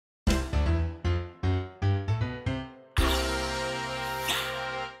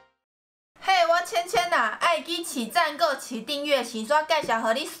啦，爱记起赞、搁起订阅，先刷介绍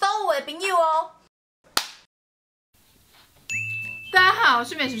给你所有的朋友哦。大家好，我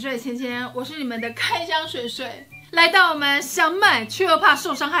是美食水芊芊，我是你们的开箱水水，来到我们想买却又怕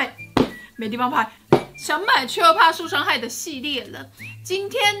受伤害，没地方拍，想买却又怕受伤害的系列了。今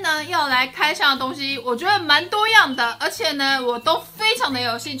天呢，要来开箱的东西，我觉得蛮多样的，而且呢，我都非常的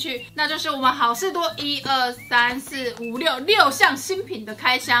有兴趣，那就是我们好事多1、2、3、4、5、6项新品的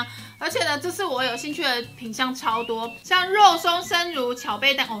开箱。而且呢，这次我有兴趣的品项超多，像肉松、生乳、巧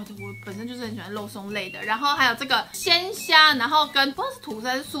贝蛋，我本身就是很喜欢肉松类的，然后还有这个鲜虾，然后跟不知道是吐司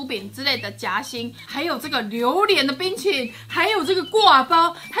还是酥饼之类的夹心，还有这个榴莲的冰淇淋，还有这个刈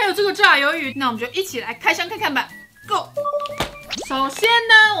包，还有这个炸鱿鱼，那我们就一起来开箱看看吧 ，Go！ 首先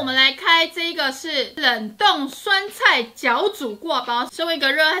呢，我们来开这个是冷冻酸菜角煮刈包。身为一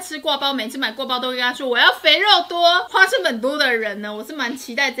个热爱吃刈包，每次买刈包都会跟他说我要肥肉多、花生粉多的人呢，我是蛮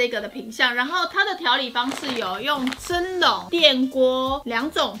期待这个的品项。然后它的调理方式有用蒸笼、电锅2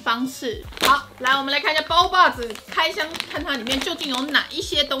种方式。好，来我们来看一下包把子，开箱看它里面究竟有哪一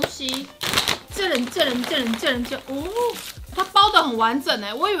些东西。这人哦。它包得很完整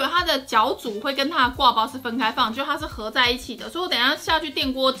哎，我以为它的角煮会跟它的刈包是分开放，就它是合在一起的，所以我等一下下去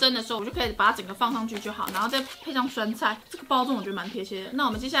电锅蒸的时候，我就可以把它整个放上去就好，然后再配上酸菜。这个包装我觉得蛮贴切的。那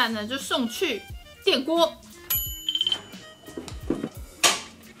我们接下来呢，就送去电锅。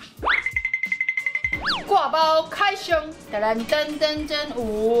刈包开箱，噔噔噔噔，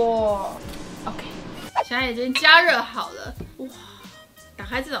哇 ，OK， 现在已经加热好了，哇，打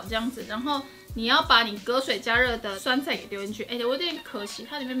开这种这样子，然后。你要把你隔水加热的酸菜给丢进去，我有点可惜，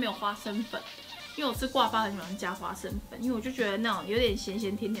它里面没有花生粉，因为我吃刈包很喜欢加花生粉，因为我就觉得那种有点咸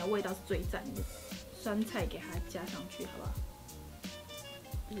咸甜甜的味道是最赞的。酸菜给它加上去，好不好？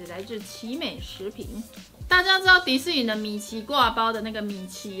这是来自奇美食品。大家知道迪士尼的米奇刈包的那个米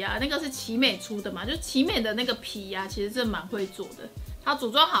奇啊，那个是奇美出的嘛？就是奇美的那个皮啊，其实是蛮会做的。它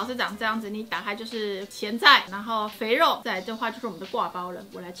组装好是长这样子，你打开就是咸菜，然后肥肉，再来的话就是我们的刈包了。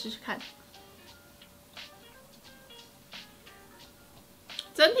我来吃吃看。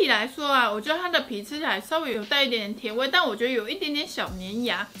整体来说啊，我觉得它的皮吃起来稍微有带一点点甜味，但我觉得有一点点小粘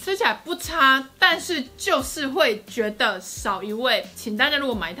牙，吃起来不差，但是就是会觉得少一味。请大家如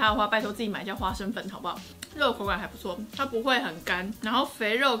果买它的话，拜托自己买一下花生粉好不好？肉口感还不错，它不会很干，然后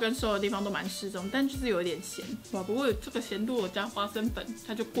肥肉跟瘦的地方都蛮适中，但就是有一点咸。哇，不过这个咸度我加花生粉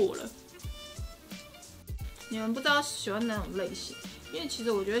它就过了。你们不知道喜欢哪种类型？因为其实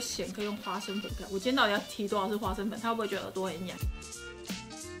我觉得咸可以用花生粉干。我今天到底要提多少次花生粉？它会不会觉得耳朵很痒？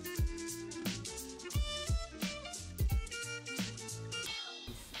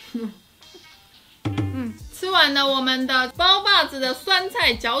吃完了我们的包把子的酸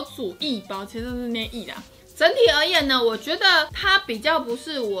菜角煮1包，其实是念1啦。整体而言呢，我觉得它比较不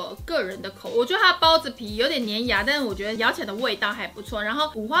是我个人的口味，我觉得它的包子皮有点粘牙，但是我觉得咬起来的味道还不错。然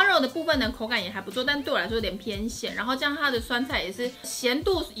后五花肉的部分呢，口感也还不错，但对我来说有点偏咸。然后这样它的酸菜也是咸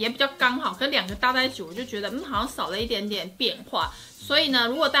度也比较刚好，跟2个搭在一起，我就觉得好像少了一点点变化。所以呢，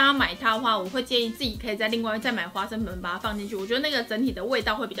如果大家买它的话，我会建议自己可以再另外再买花生粉把它放进去，我觉得那个整体的味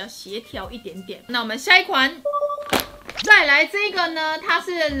道会比较协调一点点。那我们下一款。再来这个呢，它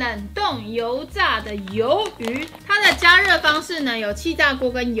是冷冻油炸的鱿鱼，它的加热方式呢有气炸锅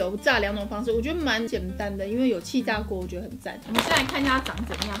跟油炸2种方式，我觉得蛮简单的，因为有气炸锅我觉得很赞。我们先来看一下它长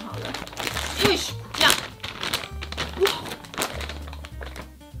怎么样好了，这样，哇，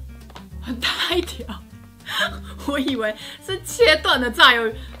很大一条，我以为是切断的炸鱿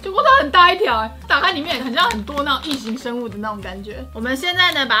鱼，结果它很大一条，打开里面很像很多那种异形生物的那种感觉。我们现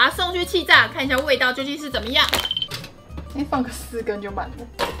在呢把它送去气炸，看一下味道究竟是怎么样。放个4根就满了。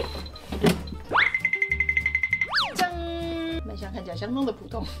锵！卖相看起来相当的普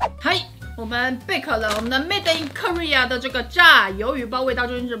通。嗨，我们bake了我们的 Made in Korea 的这个炸鱿鱼包，味道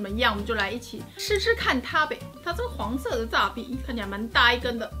究竟怎么样？我们就来一起吃吃看它呗。它这个黄色的炸皮看起来蛮大一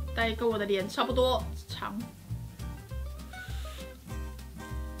根的，大概跟我的脸差不多长。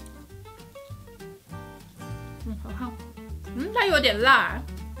好看。它有点辣。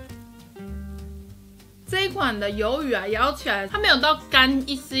这一款的鱿鱼啊，咬起来它没有到干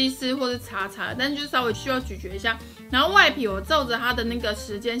一丝一丝或是叉叉，但是就稍微需要咀嚼一下。然后外皮我照着它的那个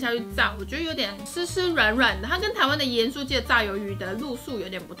时间下去炸，我觉得有点湿湿软软的。它跟台湾的盐酥鸡的炸鱿鱼的路数有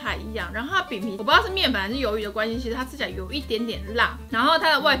点不太一样。然后它饼皮我不知道是面粉还是鱿鱼的关系，其实它吃起来有一点点辣。然后它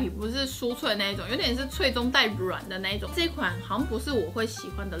的外皮不是酥脆的那一种，有点是脆中带软的那一种。这一款好像不是我会喜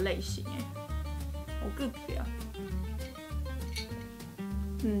欢的类型我个别啊。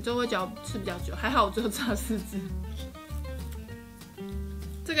这会吃比较久，还好我只有炸4只。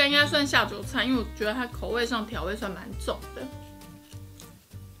这个应该算下酒菜，因为我觉得它口味上调味算蛮重的。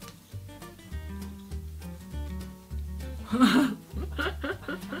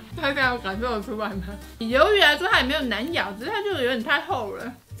大家有感受得出来吗？以鱿鱼来说，它也没有难咬，只是它就有点太厚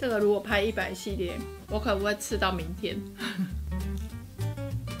了。这个如果拍100系列，我可能会吃到明天。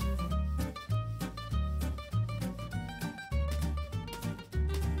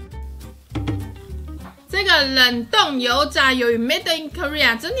这个冷冻油炸鱿鱼 Made in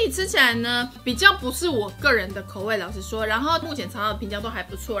Korea 整体吃起来呢，比较不是我个人的口味，老实说。然后目前查到的评价都还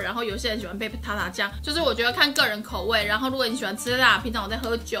不错。然后有些人喜欢配塔塔酱，就是我觉得看个人口味。然后如果你喜欢吃辣，平常我在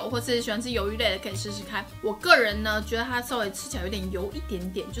喝酒，或是喜欢吃鱿鱼类的，可以试试看。我个人呢，觉得它稍微吃起来有点油一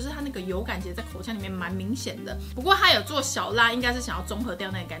点点，就是它那个油感觉在口腔里面蛮明显的。不过它有做小辣，应该是想要综合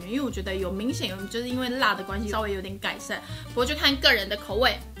掉那个感觉，因为我觉得有明显有就是因为辣的关系，稍微有点改善。不过就看个人的口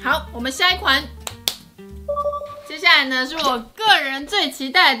味。好，我们下一款。接下来呢，是我个人最期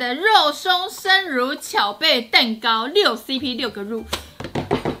待的肉松生乳巧贝蛋糕6CP 6个入，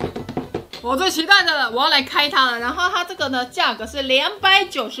我最期待的了，我要来开它了。然后它这个呢，价格是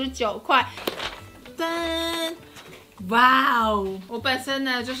299块。噔，哇哦！我本身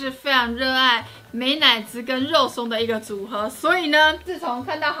呢就是非常热爱美乃滋跟肉松的一个组合，所以呢，自从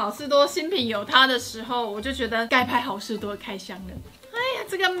看到好市多新品有它的时候，我就觉得该拍好市多开箱了。哎呀，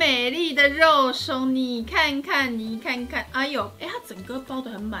这个美丽的肉松，你看看，你看看，哎呦，哎，它整个包得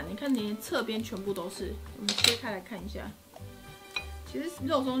很满，你看连侧边全部都是。我们切开来看一下，其实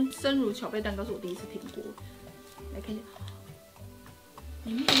肉松生乳巧贝蛋糕是我第一次听过，来看一下，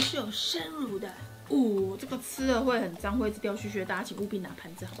里面是有生乳的，哦，这个吃了会很脏，会一直掉屑屑，大家请务必拿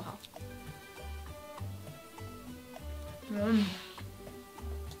盘子好不好？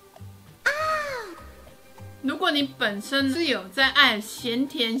如果你本身是有在爱咸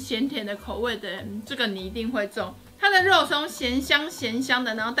甜的口味的人，这个你一定会中。它的肉松咸香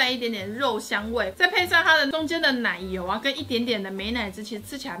的，然后带一点点肉香味，再配上它的中间的奶油啊，跟一点点的美乃滋，其实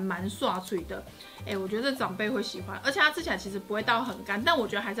吃起来蛮刷脆的。哎，我觉得长辈会喜欢，而且它吃起来其实不会到很干，但我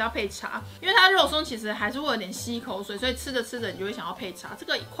觉得还是要配茶，因为它肉松其实还是会有点吸口水，所以吃着吃着你就会想要配茶。这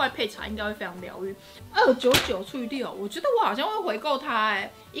个一块配茶应该会非常疗愈。299×6，我觉得我好像会回购它，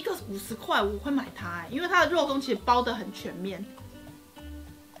哎，一个50块我会买它，哎，因为它的肉松其实包得很全面。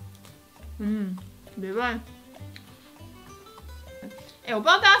没办法。我不知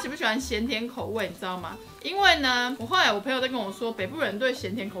道大家喜不喜欢咸甜口味，你知道吗？因为呢，我后来我朋友在跟我说，北部人对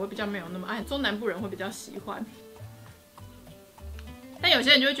咸甜口味比较没有那么爱，中南部人会比较喜欢。但有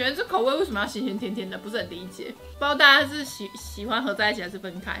些人就会觉得这口味为什么要咸甜的，不是很理解。不知道大家是喜欢合在一起还是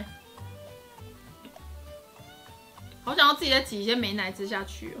分开？好想要自己再挤一些美乃滋下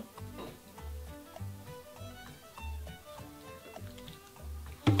去哦。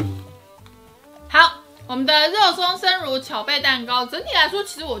好。我们的肉松生乳巧贝蛋糕，整体来说，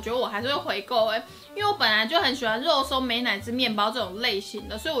其实我觉得我还是会回购因为我本来就很喜欢肉松美乃滋面包这种类型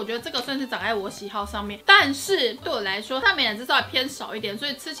的，所以我觉得这个算是长在我喜好上面。但是对我来说，它美乃滋稍微偏少一点，所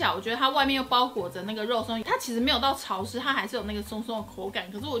以吃起来我觉得它外面又包裹着那个肉松，它其实没有到潮湿，它还是有那个松松的口感。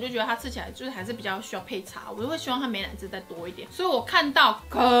可是我就觉得它吃起来就是还是比较需要配茶，我就会希望它美乃滋再多一点。所以我看到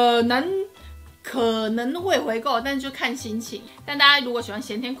可能会回购，但是就看心情。但大家如果喜欢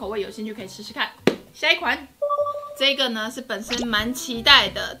咸甜口味，有兴趣可以试试看。下一款，这个呢是本身蛮期待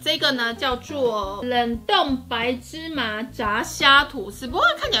的，这个呢叫做冷冻白芝麻炸虾吐司，不过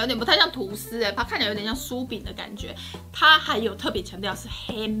它看起来有点不太像吐司它看起来有点像酥饼的感觉。它还有特别强调是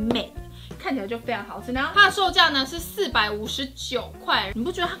handmade， 看起来就非常好吃。然后它的售价呢是459块，你不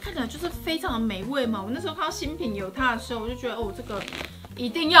觉得它看起来就是非常的美味吗？我那时候看到新品有它的时候，我就觉得哦，这个一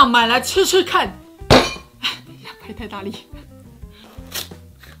定要买来吃吃看。等一下，拍太大力。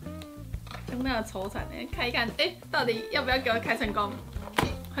非常的愁惨看一看，到底要不要给我开成功？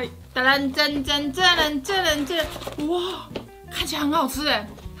嘿，噔哇，看起来很好吃它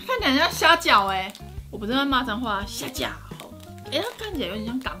看起来像虾饺我不是在骂脏话，虾饺它看起来有点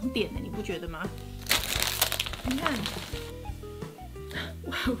像港点你不觉得吗？你看，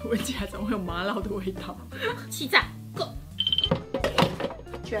闻起来怎么会有麻辣的味道？气炸 ，Go！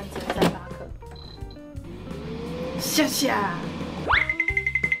 居然只有300克，虾。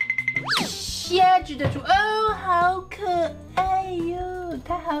虾子的猪哦，好可爱哟，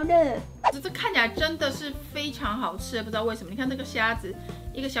太好了！这看起来真的是非常好吃，不知道为什么。你看那个虾子，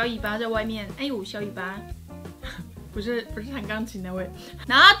一个小尾巴在外面，哎呦，小尾巴，不是弹钢琴那位。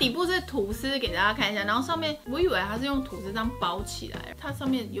然后它底部是吐司，给大家看一下。然后上面我以为它是用吐司这样包起来，它上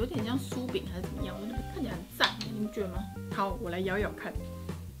面有点像酥饼还是怎么样，我觉得看起来很赞，你们觉得吗？好，我来咬咬看。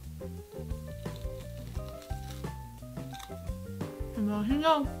有没有听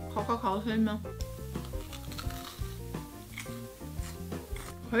到烤的声音吗？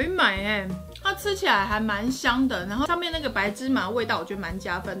可以买它它吃起来还蛮香的，然后上面那个白芝麻味道我觉得蛮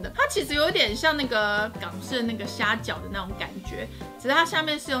加分的。它其实有点像那个港式的那个虾饺的那种感觉，只是它下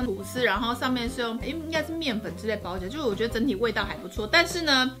面是用吐司，然后上面是用应该是面粉之类包起来，就是我觉得整体味道还不错。但是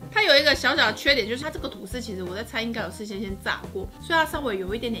呢，它有一个小小的缺点，就是它这个吐司其实我在猜应该有事先炸过，所以它稍微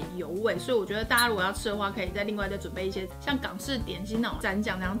有一点点油味。所以我觉得大家如果要吃的话，可以再另外再准备一些像港式点心那种蘸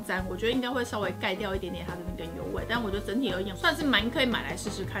酱那样蘸，我觉得应该会稍微盖掉一点点它的那个油味。但我觉得整体而言算是蛮可以买来试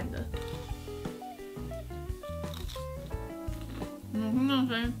试看的。听那种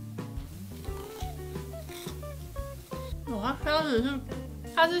声音，哇，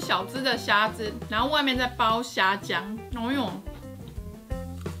它是小只的虾子，然后外面再包虾浆，然后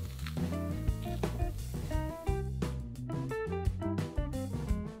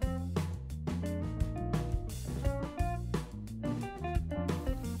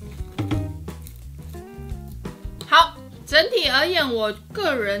好。整体而言，我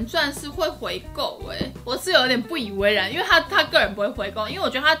个人算是会回购我是有点不以为然，因为他个人不会回购，因为我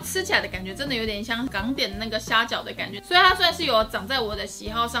觉得它吃起来的感觉真的有点像港点的那个虾饺的感觉，所以它算是有长在我的喜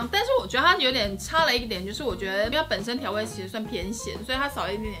好上，但是我觉得它有点差了一点，就是我觉得因为它本身调味其实算偏咸，所以它少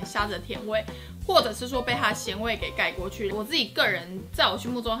了一点点虾子的甜味，或者是说被它的咸味给盖过去。我自己个人在我心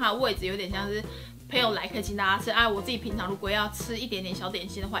目中，它的位置有点像是朋友来可以请大家吃啊，我自己平常如果要吃一点点小点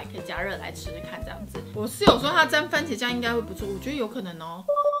心的话，也可以加热来吃吃看这样子。我室友说它沾番茄酱应该会不错，我觉得有可能哦。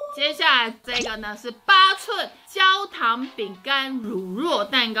接下来这个呢是8寸焦糖饼干乳酪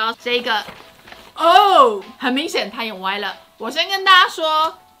蛋糕，这个哦，很明显它眼歪了。我先跟大家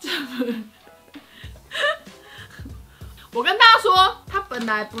说，我跟大家说，它本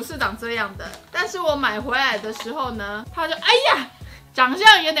来不是长这样的，但是我买回来的时候呢，它就哎呀。长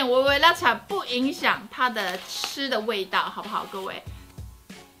相有点微微拉长，不影响它的吃的味道，好不好，各位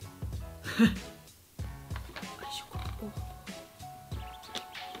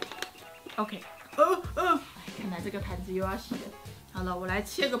？OK， 看来这个盘子又要洗了。好了，我来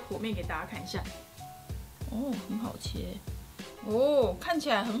切个剖面给大家看一下。哦，很好切。哦，看起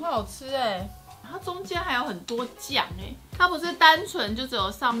来很好吃哎。它中间还有很多酱哎，它不是单纯就只有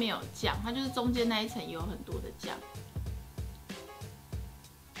上面有酱，它就是中间那一层也有很多的酱。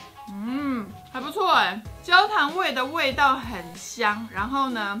还不错哎，焦糖味的味道很香，然后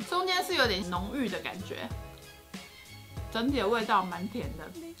呢，中间是有点浓郁的感觉，整体的味道蛮甜的，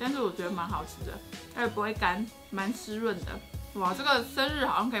但是我觉得蛮好吃的，而且不会干，蛮湿润的。哇，这个生日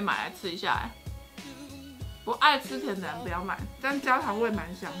好像可以买来吃一下哎，不爱吃甜的人不要买，但焦糖味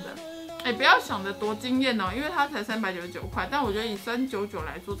蛮香的。哎，不要想着多惊艳哦，因为它才399块，但我觉得以399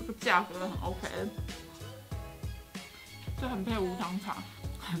来说，这个价格很 OK 的，这很配无糖茶。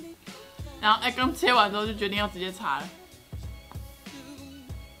然后刚切完之后就决定要直接擦了。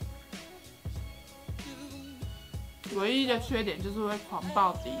唯一的缺点就是会狂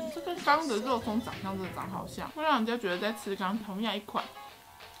爆底，这跟刚刚的肉松长相真的长好像，会让人家觉得在吃刚同样一款。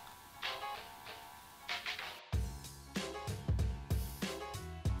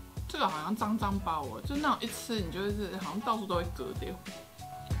这个好像脏脏包哦，就那种一吃你就是好像到处都会割掉。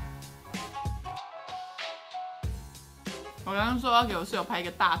我刚刚说要给我室友拍一个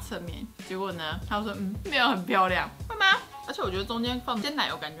大侧面，结果呢，他说没有很漂亮，会吗？而且我觉得中间放鲜奶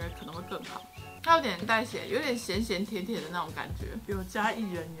油感觉可能会更好，它有点带咸，有点咸咸甜甜的那种感觉，有加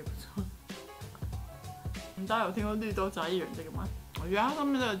薏仁也不错。你大家有听过绿豆加薏仁这个吗？我觉得它上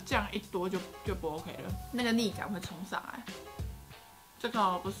面的酱一多就不 OK 了，那个腻感会冲上来。这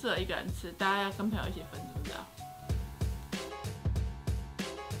个不适合一个人吃，大家要跟朋友一起分，知不知道？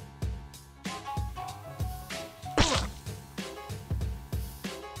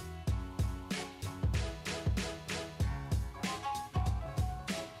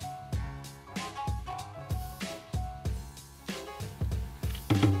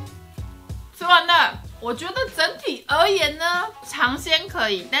吃完了，我觉得整体而言呢，尝鲜可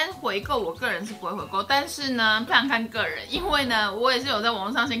以，但是回购我个人是不会回购。但是呢，非常看个人，因为呢，我也是有在网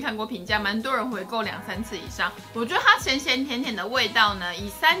络上先看过评价，蛮多人回购2、3次以上。我觉得它咸咸甜甜的味道呢，以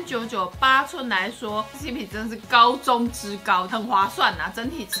399 8寸来说 ，CP 真的是高中之高，很划算啊，整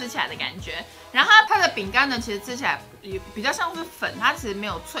体吃起来的感觉。然后它的饼干呢，其实吃起来也比较像是粉，它其实没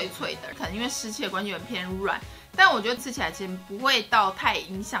有脆脆的，可能因为湿气的关系有点偏软。但我觉得吃起来其实不会到太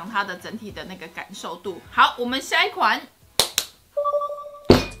影响它的整体的那个感受度。好，我们下一款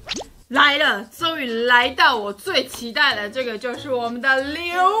来了，终于来到我最期待的这个，就是我们的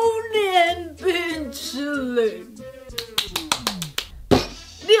榴莲冰淇淋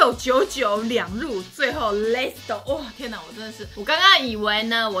，699两入，最后 let's go！ 哇，天哪，我真的是，我刚刚以为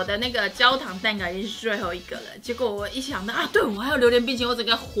呢，我的那个焦糖蛋糕已经是最后一个了，结果我一想到啊，对，我还有榴莲冰淇淋，我整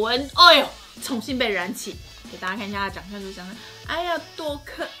个魂，哎呦，重新被燃起。给大家看一下它的长相，就是长得，哎呀，多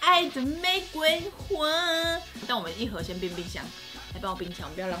可爱爱的玫瑰花。但我们一盒先冰冰箱，来帮我冰起来，我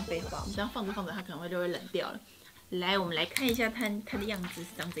们不要浪费，好不好？我们这样放着放着，它可能就会冷掉了。来，我们来看一下它的样子是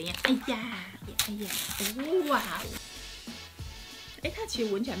长怎样。哎呀，哇！哎，它其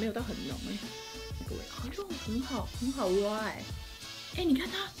实闻起来没有到很浓哎，各位，肉很好挖哎。哎，你看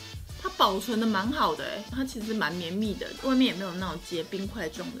它保存的蛮好的哎，它其实蛮绵密的，外面也没有那种结冰块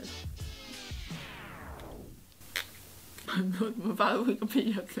状的。我怎么发出一个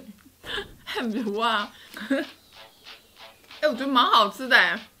屁的声音？哇！哎，我觉得蛮好吃的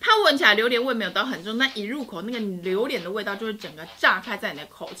哎，它闻起来榴莲味没有到很重，但一入口那个榴莲的味道就会整个炸开在你的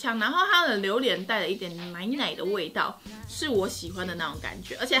口腔，然后它的榴莲带了一点奶的味道，是我喜欢的那种感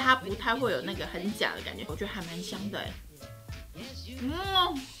觉，而且它不太会有那个很假的感觉，我觉得还蛮香的哎。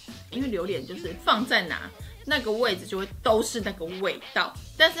因为榴莲就是放在哪那个位置就会都是那个味道，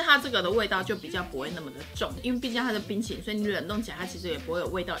但是它这个的味道就比较不会那么的重，因为毕竟它是冰淇淋，所以你冷冻起来它其实也不会有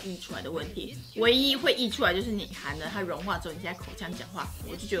味道溢出来的问题，唯一会溢出来就是你含了它融化之后，你在口腔讲话，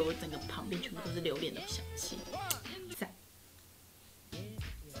我就觉得我整个旁边全部都是榴莲的香气。赞！不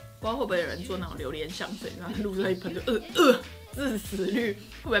知道会不会有人做那种榴莲香水，然后录这一盆就致死率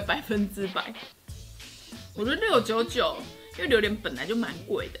会不会100%？我觉得699。因为榴莲本来就蛮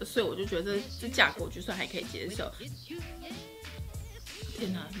贵的，所以我就觉得这价格我就算还可以接受。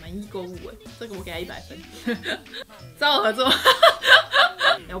天哪，满意购物哎，这个我给他100分，找我合作。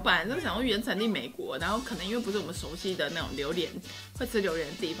我本来就想要原产地美国，然后可能因为不是我们熟悉的那种榴莲，会吃榴莲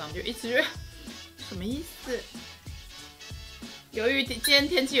的地方，就一直觉得什么意思？由于今天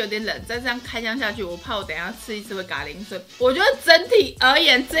天气有点冷，再这样开箱下去，我怕我等一下吃一吃会嘎铃水。我觉得整体而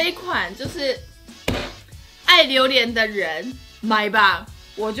言，这一款就是。爱榴莲的人买吧，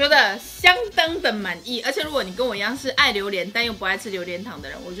我觉得相当的满意。而且如果你跟我一样是爱榴莲但又不爱吃榴莲糖的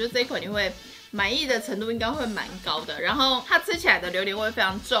人，我觉得这一款你会满意的程度应该会蛮高的。然后它吃起来的榴莲味非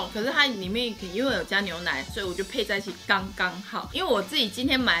常重，可是它里面因为有加牛奶，所以我觉得配在一起刚刚好。因为我自己今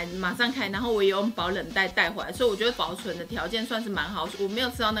天买马上开，然后我也用保冷袋带回来，所以我觉得保存的条件算是蛮好。我没有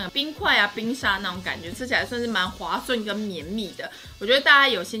吃到那个冰块啊、冰沙那种感觉，吃起来算是蛮滑顺跟绵密的。我觉得大家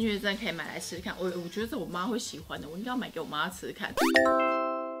有兴趣真的可以买来试试看。我觉得这我妈会喜欢的，我应该要买给我妈吃吃看。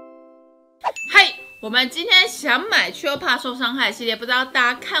嗨！我们今天想买却又怕受伤害系列，不知道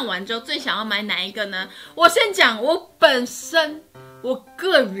大家看完之后最想要买哪一个呢？我先讲，我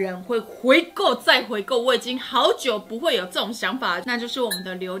个人会回购再回购，我已经好久不会有这种想法，那就是我们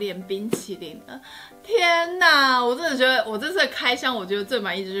的榴莲冰淇淋了。天哪，我真的觉得我这次的开箱，我觉得最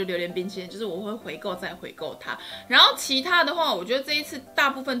满意就是榴莲冰淇淋，就是我会回购再回购它。然后其他的话，我觉得这一次大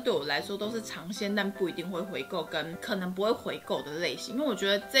部分对我来说都是尝鲜，但不一定会回购，跟可能不会回购的类型。因为我觉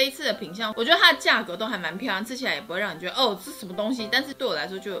得这一次的品相，我觉得它的价格都还蛮漂亮，吃起来也不会让你觉得哦这是什么东西。但是对我来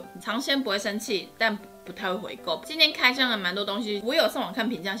说就尝鲜不会生气，但不太会回购。今天开箱了蛮多东西，我有上网看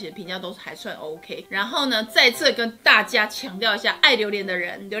评价，其实评价都还算 OK。然后呢，再次跟大家强调一下，爱榴莲的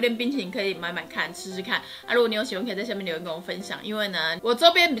人，榴莲冰淇淋可以买买看，吃吃看啊。如果你有喜欢，可以在下面留言跟我分享。因为呢，我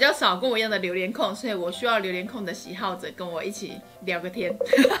周边比较少跟我一样的榴莲控，所以我需要榴莲控的喜好者跟我一起聊个天。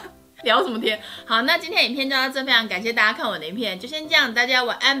聊什么天？好，那今天影片就到这，非常感谢大家看我的影片，就先这样，大家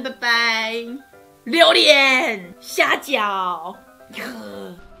晚安，拜拜。榴莲虾饺。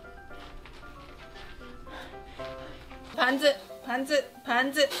盘子，